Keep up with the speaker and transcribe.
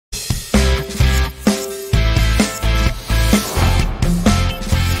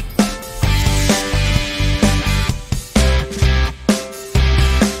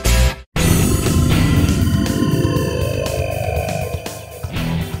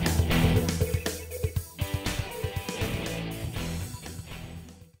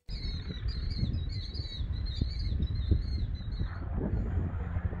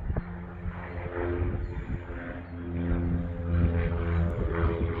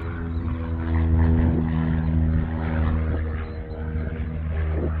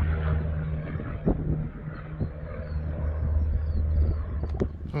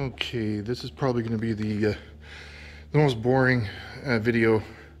Okay, this is probably going to be the most boring video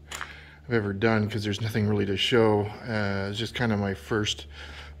I've ever done because there's nothing really to show. It's just kind of my first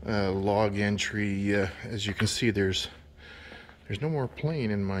log entry. As you can see, there's no more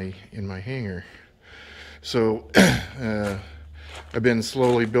plane in my hangar. So I've been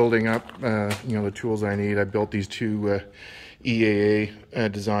slowly building up the tools I need. I built these two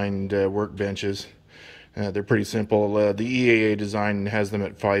EAA designed workbenches. They're pretty simple. The EAA design has them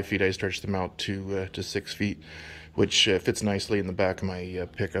at 5 feet. I stretched them out to 6 feet, which fits nicely in the back of my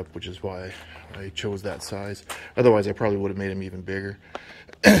pickup, which is why I chose that size. Otherwise, I probably would have made them even bigger.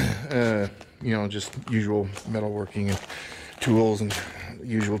 Just usual metalworking and tools and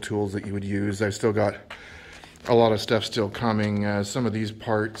usual tools that you would use. I've still got a lot of stuff still coming. Some of these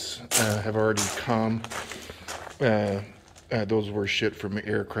parts have already come. Those were shipped from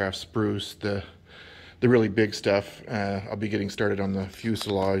aircraft spruce. The really big stuff, I'll be getting started on the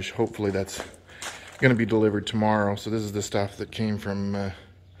fuselage. Hopefully that's going to be delivered tomorrow. So this is the stuff that came from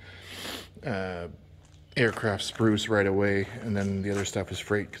aircraft spruce right away, and then the other stuff is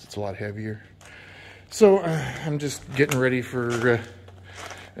freight because it's a lot heavier. So I'm just getting ready for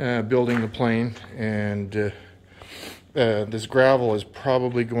building the plane, and this gravel is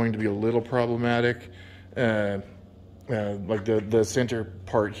probably going to be a little problematic. Like the center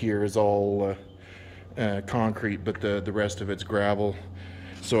part here is all concrete, but the rest of it's gravel.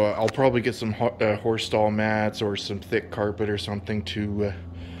 So I'll probably get some horse stall mats or some thick carpet or something to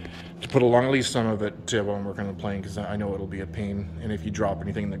put along at least some of it while I'm working on the plane, because I know it'll be a pain, and if you drop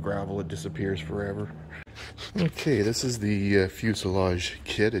anything in the gravel it disappears forever. Okay, this is the fuselage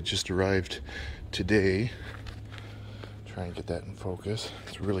kit. It just arrived today. Try and get that in focus.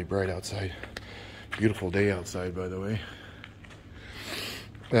 It's really bright outside. Beautiful day outside, by the way.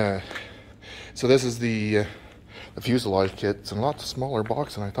 So this is the fuselage kit. It's in a lot smaller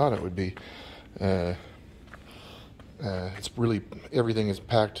box than I thought it would be. It's really, everything is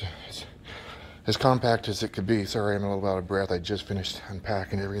packed as compact as it could be. Sorry, I'm a little out of breath. I just finished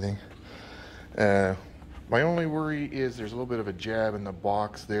unpacking everything. My only worry is there's a little bit of a jab in the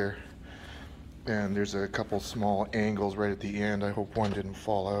box there, and there's a couple small angles right at the end. I hope one didn't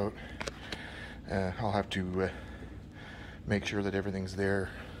fall out. I'll have to make sure that everything's there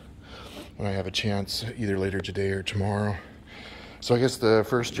when I have a chance, either later today or tomorrow. So I guess the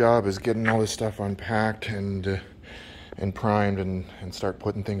first job is getting all this stuff unpacked and primed and start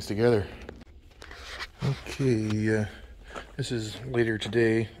putting things together. Okay, this is later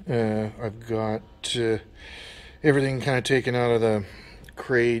today. I've got everything kind of taken out of the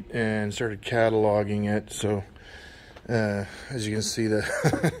crate and started cataloging it. So as you can see,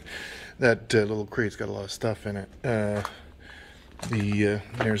 that little crate's got a lot of stuff in it.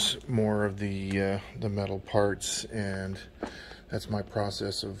 There's more of the metal parts, and that's my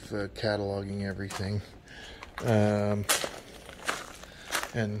process of cataloging everything. And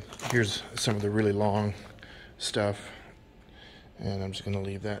here's some of the really long stuff, and I'm just going to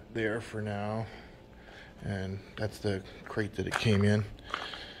leave that there for now. And that's the crate that it came in.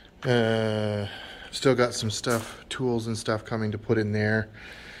 Still got some stuff, tools and stuff coming to put in there,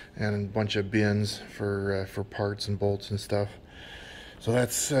 and a bunch of bins for parts and bolts and stuff. So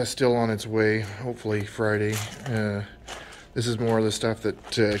that's still on its way, hopefully Friday. This is more of the stuff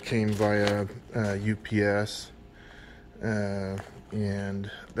that came via UPS.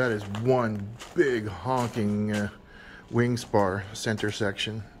 And that is one big honking wing spar center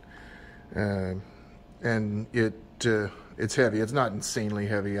section. And it's heavy. It's not insanely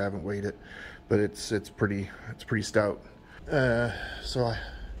heavy. I haven't weighed it, but it's pretty stout. So I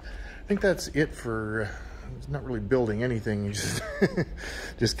think that's it for it's not really building anything. You just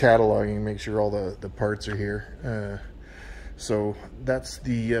cataloging, make sure all the parts are here. So that's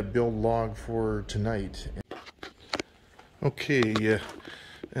the build log for tonight. Okay,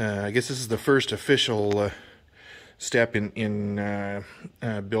 I guess this is the first official step in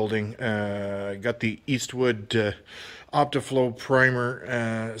building. I got the Eastwood Optiflow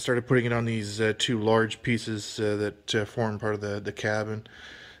primer. Started putting it on these two large pieces that form part of the cabin.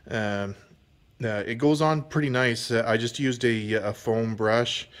 It goes on pretty nice. I just used a foam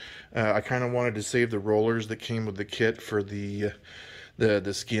brush. I kind of wanted to save the rollers that came with the kit for the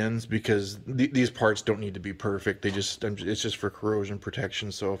skins, because these parts don't need to be perfect. It's just for corrosion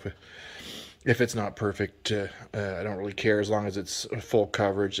protection. So if it's not perfect, I don't really care, as long as it's full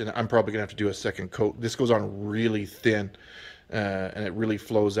coverage. And I'm probably gonna have to do a second coat. This goes on really thin, and it really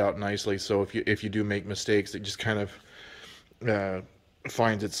flows out nicely. So if you do make mistakes, it just kind of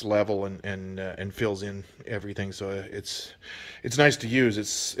finds its level and fills in everything. So it's nice to use.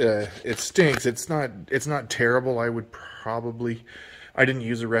 It stinks. It's not terrible. I would probably I didn't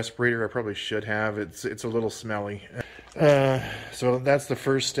use a respirator. I probably should have. It's a little smelly. So that's the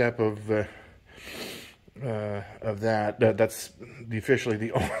first step of that. That's officially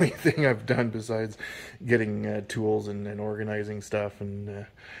the only thing I've done besides getting tools and organizing stuff and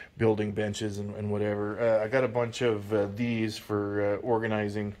building benches and whatever. I got a bunch of these for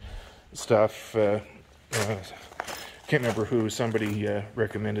organizing stuff. Can't remember who. Somebody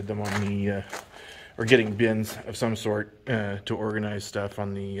recommended them on the or getting bins of some sort to organize stuff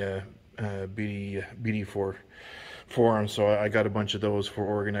on the BD BD-4 forum. So I got a bunch of those for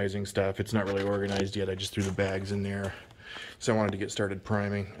organizing stuff. It's not really organized yet. I just threw the bags in there, so I wanted to get started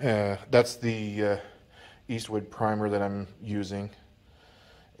priming. That's the Eastwood primer that I'm using,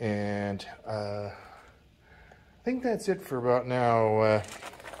 and I think that's it for about now.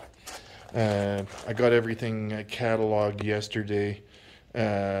 I got everything cataloged yesterday,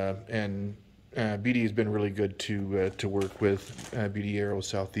 and BD has been really good to work with, BD Aero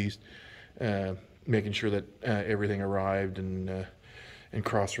Southeast, making sure that everything arrived and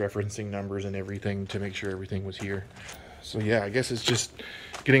cross-referencing numbers and everything to make sure everything was here. So yeah, I guess it's just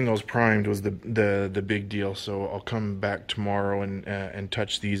getting those primed was the big deal. So I'll come back tomorrow and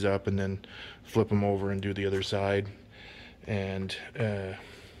touch these up and then flip them over and do the other side and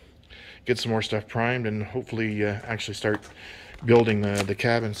get some more stuff primed and hopefully actually start building the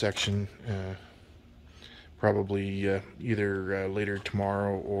cabin section probably either later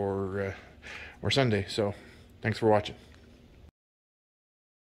tomorrow or Sunday. So thanks for watching.